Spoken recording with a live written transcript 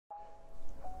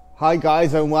Hi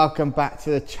guys, and welcome back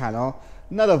to the channel.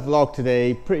 Another vlog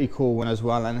today, pretty cool one as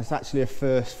well, and it's actually a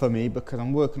first for me because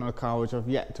I'm working on a car which I've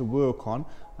yet to work on,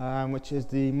 which is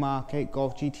the MK8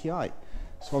 Golf GTI.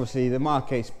 So obviously the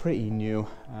MK8 is pretty new.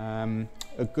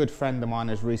 A good friend of mine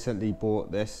has recently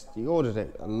bought this. He ordered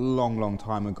it a long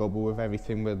time ago, but with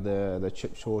everything with the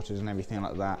chip shortage and everything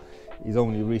like that, he's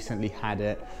only recently had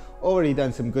it. Already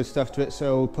done some good stuff to it,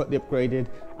 so put the upgraded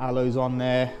alloys on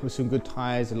there with some good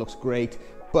tires. It looks great.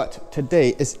 But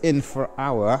today is in for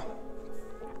our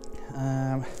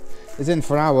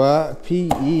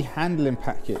PE handling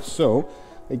package. So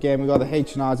again, we've got the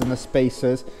H&Rs and the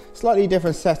spacers. Slightly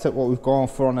different setup what we've gone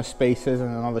for on the spacers, and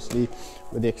then obviously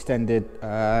with the extended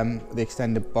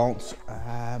bolts.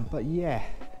 But yeah,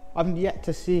 I've yet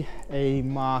to see a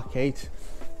MK8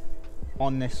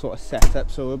 on this sort of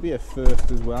setup, so it'll be a first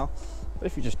as well. But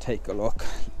if you just take a look,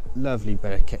 lovely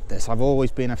bit of kit this. I've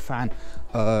always been a fan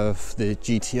of the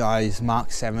GTIs, Mark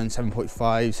 7,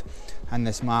 7.5s, and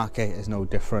this MK8 is no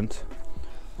different.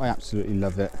 I absolutely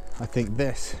love it. I think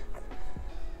this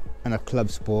and a Club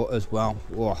Sport as well.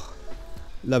 Whoa,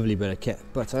 lovely bit of kit.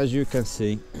 But as you can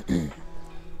see,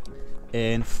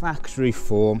 in factory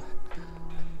form,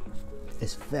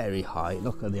 it's very high.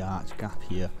 Look at the arch gap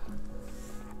here,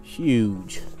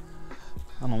 huge.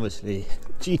 And obviously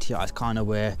GTI is kind of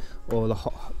where all the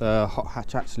hot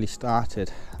hatch actually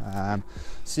started.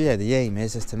 So yeah, the aim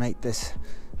is to make this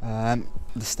the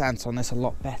stance on this a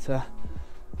lot better,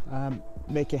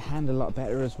 make it handle a lot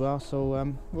better as well.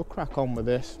 So we'll crack on with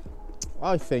this.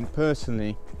 I think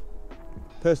personal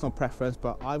preference,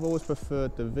 but I've always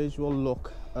preferred the visual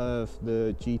look of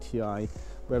the GTI,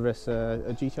 whether it's a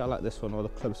GTI like this one or the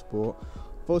Club Sport.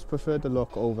 I've always preferred the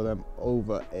look over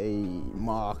a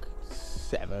Mark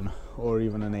 7 or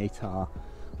even an 8R.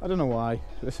 I don't know why.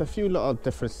 There's a few little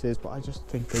differences, but I just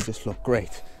think they just look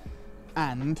great,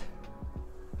 and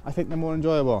I think they're more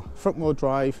enjoyable. Front wheel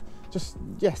drive, just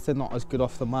yes, they're not as good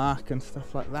off the mark and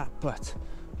stuff like that, but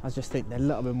I just think they're a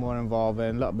little bit more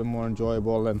involving, a little bit more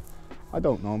enjoyable. And I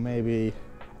don't know, maybe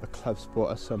a Club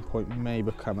Sport at some point may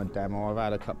become a demo. I've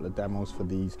had a couple of demos for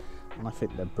these and I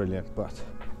think they're brilliant. But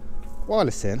while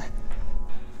it's in,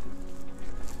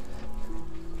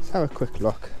 let's have a quick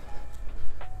look.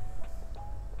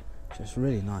 Just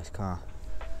really nice car.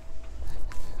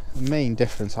 The main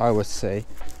difference I would say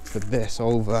for this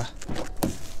over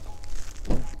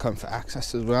comfort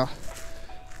access as well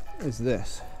is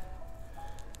this,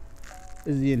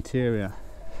 is the interior.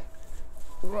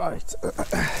 Right.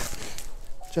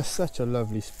 Just such a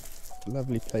lovely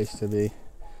place to be. A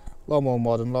lot more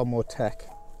modern, a lot more tech.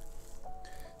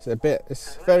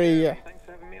 It's very Thanks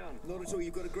for having me on. Not at all,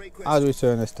 you've got a great question. how do we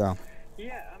turn this down?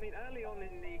 Yeah, I mean, early on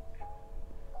in the...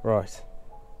 Right.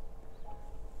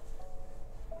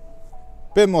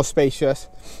 Bit more spacious,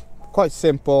 quite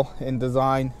simple in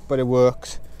design, but it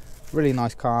works. Really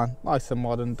nice car, nice and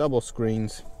modern, double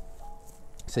screens.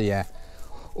 So yeah,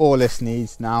 all this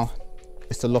needs now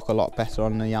is to look a lot better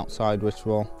on the outside, which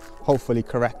will hopefully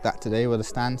correct that today with a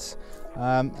stance.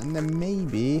 And then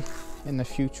maybe in the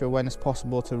future, when it's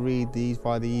possible to read these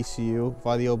via the ECU,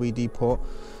 via the OBD port,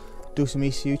 do some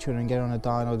ECU tuning, get on a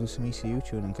dyno, do some ECU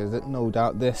tuning, because no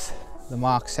doubt the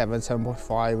Mark 7,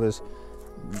 7.5 was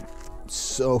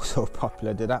so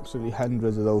popular. Did absolutely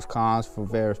hundreds of those cars for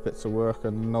various bits of work,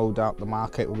 and no doubt the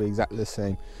MK8 will be exactly the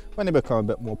same when they become a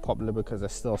bit more popular, because they're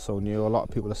still so new. A lot of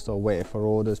people are still waiting for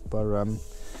orders. But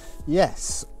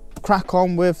yes, crack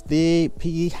on with the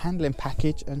PE handling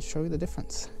package and show you the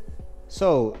difference.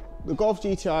 So the Golf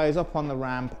GTI is up on the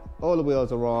ramp, all the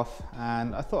wheels are off,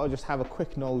 and I thought I'd just have a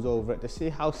quick nose over it to see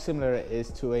how similar it is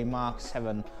to a Mark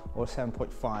 7 or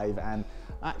 7.5. And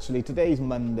actually today's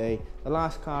Monday, the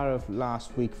last car of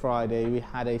last week Friday, we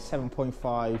had a 7.5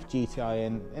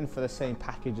 GTI in for the same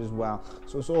package as well,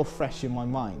 so it's all fresh in my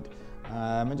mind.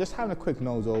 And just having a quick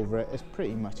nose over it, it's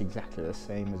pretty much exactly the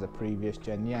same as the previous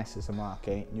gen. Yes, it's a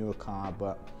MK8, newer car,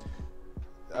 but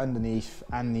underneath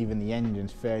and even the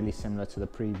engine's fairly similar to the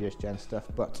previous gen stuff.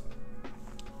 But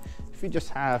if you just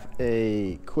have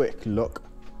a quick look,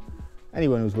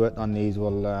 anyone who's worked on these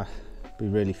will be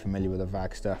really familiar with the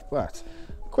VAG stuff. But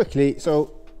quickly,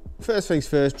 so first things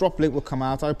first, drop link will come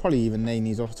out. I'll probably even name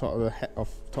these off the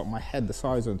top of my head, the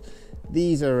size ones.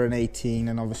 These are an 18,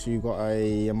 and obviously you've got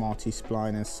a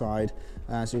multi-spline inside.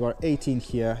 So you've got 18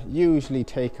 here. Usually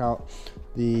take out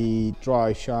the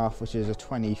drive shaft, which is a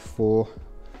 24.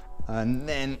 And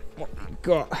then what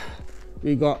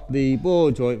we got the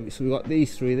ball joint. So we've got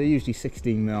these three, they're usually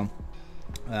 16mm.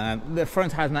 The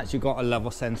front hasn't actually got a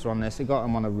level sensor on this. They got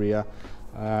them on the rear,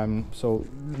 so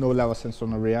no level sensor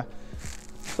on the rear.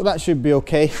 So that should be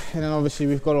okay. And then obviously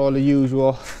we've got all the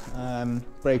usual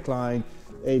brake line,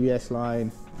 ABS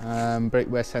line,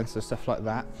 brake wear sensor, stuff like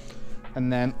that.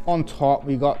 And then on top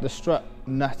we got the strut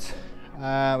nut,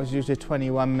 which is usually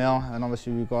 21mm, and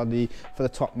obviously we've got for the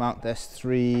top mount there's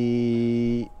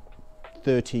 3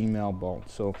 13mm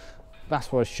bolts. So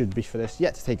that's what it should be for this.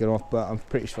 Yet to take it off, but I'm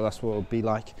pretty sure that's what it'll be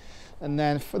like. And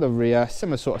then for the rear,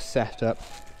 similar sort of setup,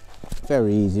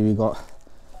 very easy. We got,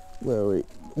 where are we?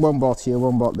 One bolt here,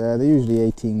 one bolt there. They're usually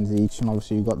 18s each, and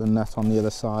obviously you've got the nut on the other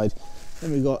side.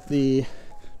 Then we got the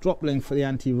drop link for the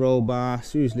anti-roll bar.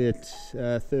 It's usually at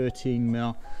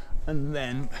 13mm, and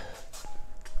then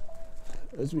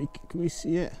can we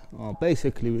see it? Oh,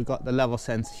 basically we've got the level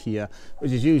sensor here,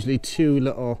 which is usually 2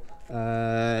 little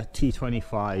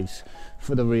T25s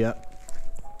for the rear.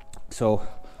 So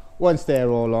once they're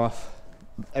all off,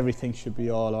 everything should be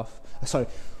all off. Sorry.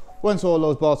 Once all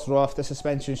those bolts are off, the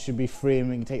suspension should be free and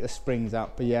we can take the springs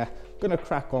out. But yeah, gonna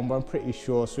crack on, but I'm pretty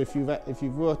sure. So if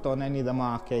you've worked on any of the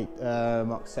Mark 8,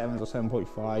 Mark 7s or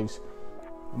 7.5s,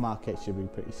 the Mark 8 should be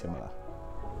pretty similar.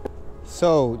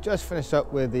 So just finished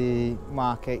up with the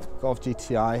Mark 8 Golf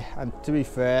GTI, and to be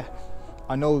fair,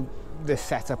 I know this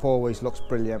setup always looks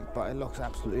brilliant, but it looks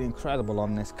absolutely incredible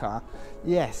on this car.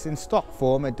 Yes, in stock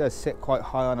form it does sit quite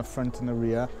high on the front and the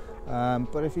rear,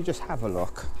 but if you just have a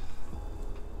look,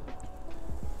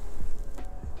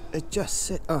 it's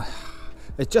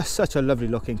just such a lovely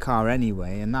looking car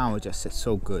anyway, and now it just sits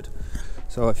so good.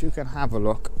 So if you can have a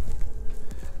look,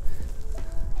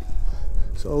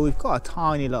 so we've got a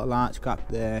tiny little arch gap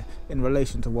there in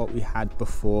relation to what we had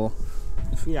before.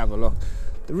 If we have a look,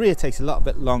 the rear takes a little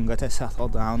bit longer to settle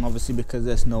down, obviously because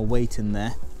there's no weight in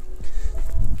there.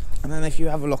 And then if you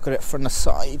have a look at it from the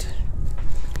side,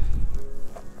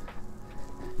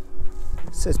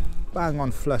 it says bang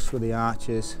on flush with the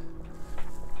arches,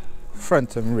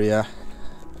 front and rear.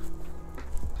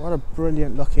 What a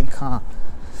brilliant looking car.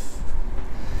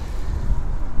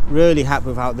 Really happy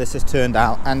with how this has turned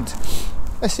out, and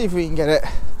let's see if we can get it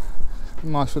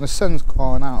nice when the sun's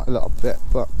gone out a little bit,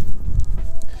 but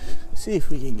see if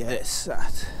we can get it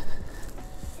sat.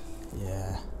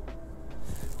 Yeah,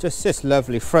 just sits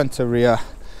lovely front to rear.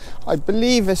 I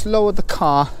believe it's lowered the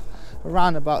car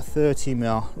around about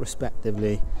 30mm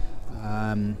respectively.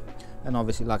 And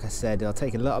obviously, like I said, it'll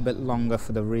take a little bit longer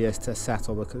for the rears to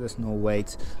settle because there's no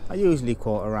weight. I usually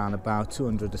quote around about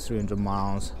 200 to 300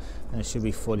 miles and it should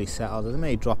be fully settled. It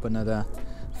may drop another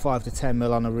 5 to 10mm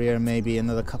on the rear and maybe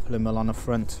another couple of mil on the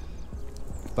front.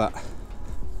 But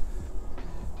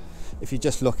if you're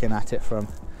just looking at it from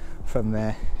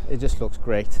there, it just looks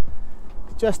great.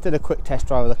 Just did a quick test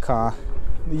drive of the car.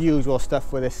 The usual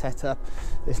stuff with this setup.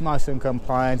 It's nice and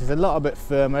compliant. It's a little bit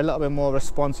firmer, a little bit more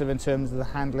responsive in terms of the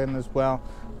handling as well,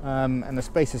 and the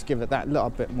spacers give it that little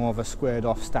bit more of a squared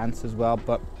off stance as well.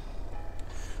 But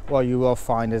what you will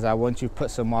find is that once you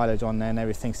put some mileage on there and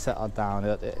everything's settled down,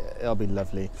 it'll be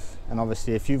lovely. And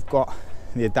obviously if you've got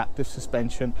the adaptive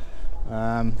suspension,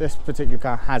 this particular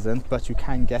car hasn't, but you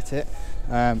can get it.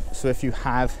 So if you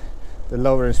have the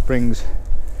lowering springs,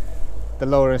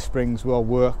 will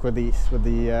work with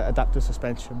the adaptive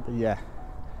suspension. But yeah,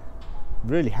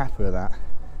 really happy with that.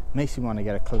 Makes me want to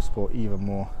get a Club Sport even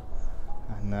more.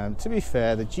 And to be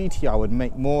fair, the GTI would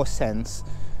make more sense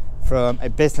from a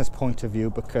business point of view,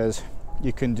 because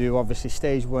you can do obviously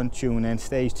stage 1 tuning,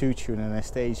 stage 2 tuning and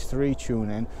stage 3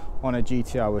 tuning on a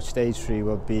GTI, which stage 3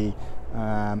 will be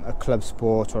a Club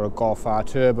Sport or a Golf R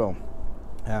Turbo.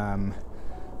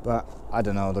 But I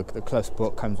don't know, the Club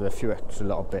Sport comes with a few extra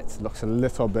little bits. It looks a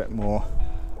little bit more,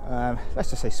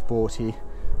 let's just say sporty.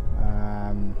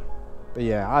 But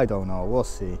yeah, I don't know, we'll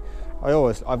see.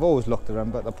 I've always looked at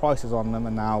them, but the prices on them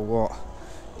are now what,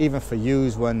 even for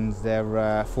used ones, they're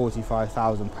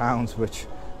 £45,000, which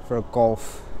for a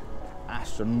Golf,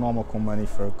 astronomical money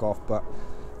for a Golf. But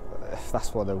if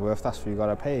that's what they're worth, that's what you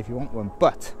gotta pay if you want one.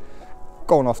 But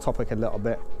going off topic a little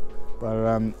bit,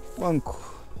 but one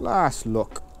last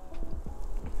look.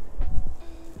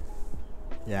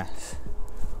 Yes,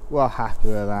 well happy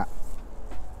with that.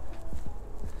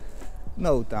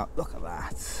 No doubt, look at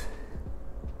that.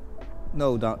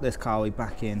 No doubt this car will be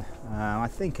back in. I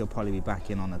think it'll probably be back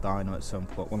in on the dyno at some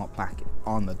point. Well, not back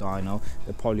on the dyno.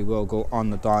 It probably will go on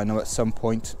the dyno at some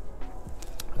point.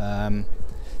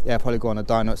 Yeah, probably go on the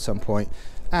dyno at some point.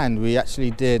 And we actually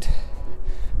did,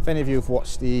 if any of you have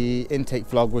watched the intake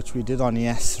vlog, which we did on the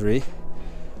S3,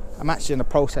 I'm actually in the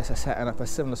process of setting up a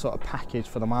similar sort of package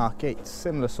for the Mark 8,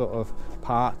 similar sort of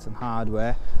parts and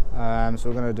hardware. So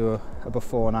we're going to do a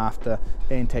before and after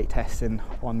intake testing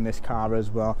on this car as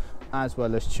well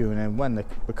as tuning when it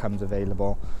becomes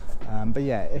available. But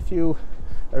yeah, if you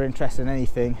are interested in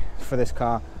anything for this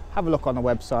car, have a look on the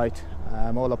website.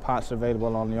 All the parts are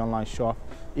available on the online shop,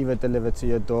 either delivered to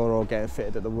your door or getting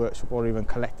fitted at the workshop or even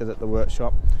collected at the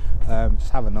workshop.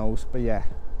 Just have a nose. But yeah,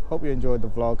 hope you enjoyed the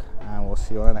vlog and we'll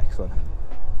see you on the next one.